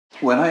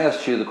When I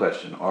asked you the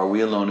question, are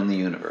we alone in the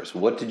universe,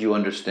 what did you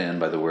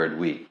understand by the word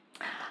we?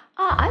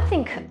 I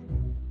think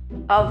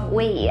of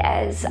we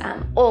as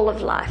all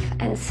of life.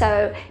 And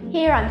so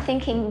here I'm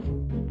thinking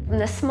from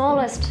the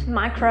smallest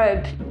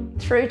microbe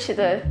through to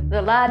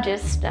the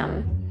largest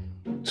animal.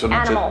 So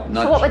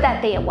what would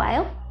that be, a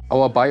whale?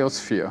 Our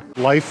biosphere.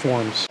 Life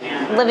forms.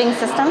 Living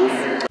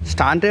systems.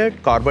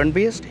 Standard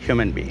carbon-based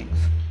human beings.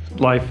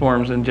 Life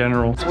forms in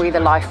general. We the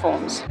life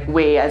forms.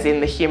 We as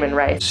in the human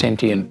race.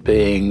 Sentient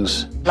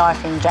beings.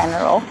 Life in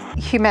general.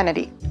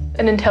 Humanity.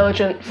 An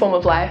intelligent form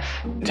of life.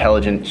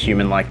 Intelligent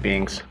human-like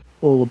beings.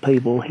 All the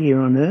people here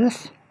on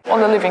Earth. All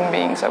the living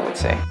beings, I would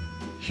say.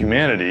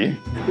 Humanity.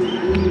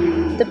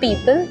 The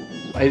people.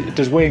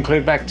 Does we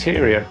include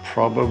bacteria?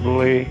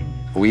 Probably.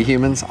 We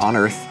humans on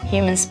Earth.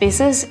 Human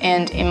species,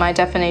 and in my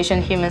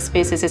definition, human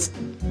species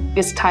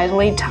is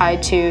tightly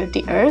tied to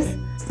the Earth.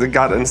 The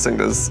gut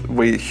instinct is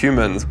we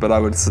humans, but I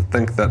would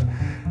think that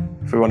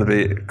if we want to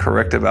be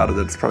correct about it,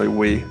 it's probably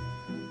we,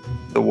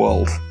 the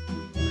world.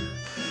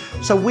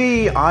 So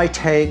we, I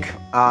take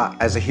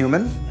as a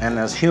human, and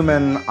as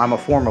human, I'm a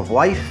form of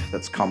life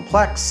that's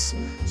complex.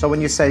 So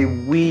when you say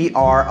we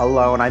are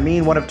alone, I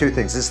mean one of two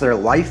things. Is there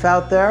life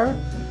out there?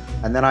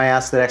 And then I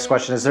ask the next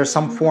question, is there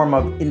some form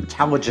of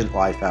intelligent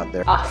life out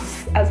there?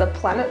 Us as a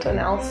planet and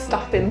our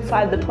stuff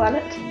inside the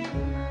planet.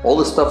 All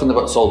the stuff in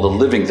the so the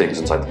living things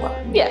inside the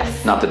planet?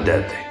 Yes. Not the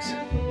dead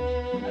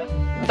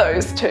things?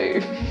 Those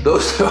two.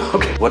 Those two,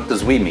 okay. What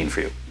does we mean for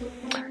you?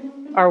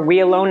 Are we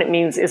alone? It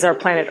means, is our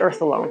planet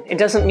Earth alone? It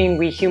doesn't mean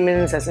we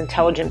humans as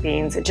intelligent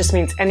beings. It just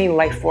means any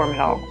life form at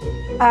all.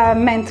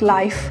 Meant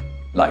life.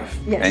 Life?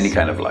 Yes. Any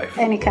kind of life?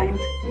 Any kind.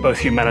 Both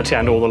humanity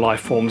and all the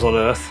life forms on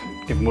Earth,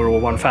 given we're all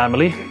one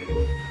family.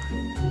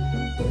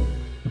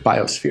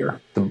 Biosphere.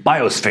 The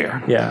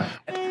biosphere? Yeah.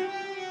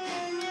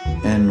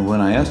 And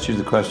when I asked you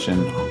the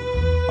question,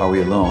 are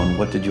we alone,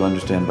 what did you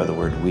understand by the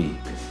word we?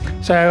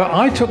 So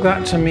I took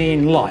that to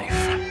mean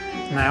life.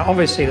 Now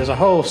obviously there's a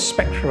whole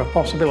spectrum of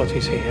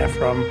possibilities here,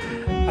 from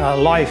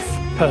life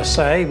per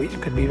se, which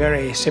could be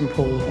very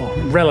simple, or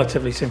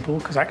relatively simple,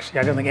 because actually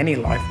I don't think any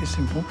life is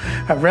simple,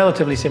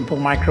 relatively simple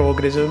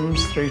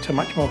microorganisms, through to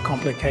much more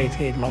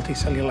complicated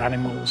multicellular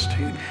animals,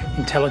 to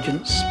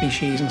intelligent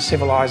species and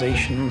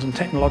civilizations and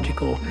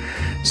technological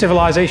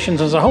civilizations.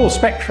 There's a whole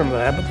spectrum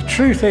there, but the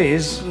truth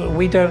is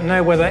we don't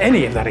know whether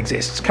any of that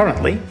exists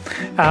currently,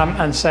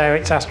 and so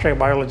it's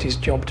astrobiology's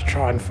job to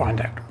try and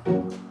find out.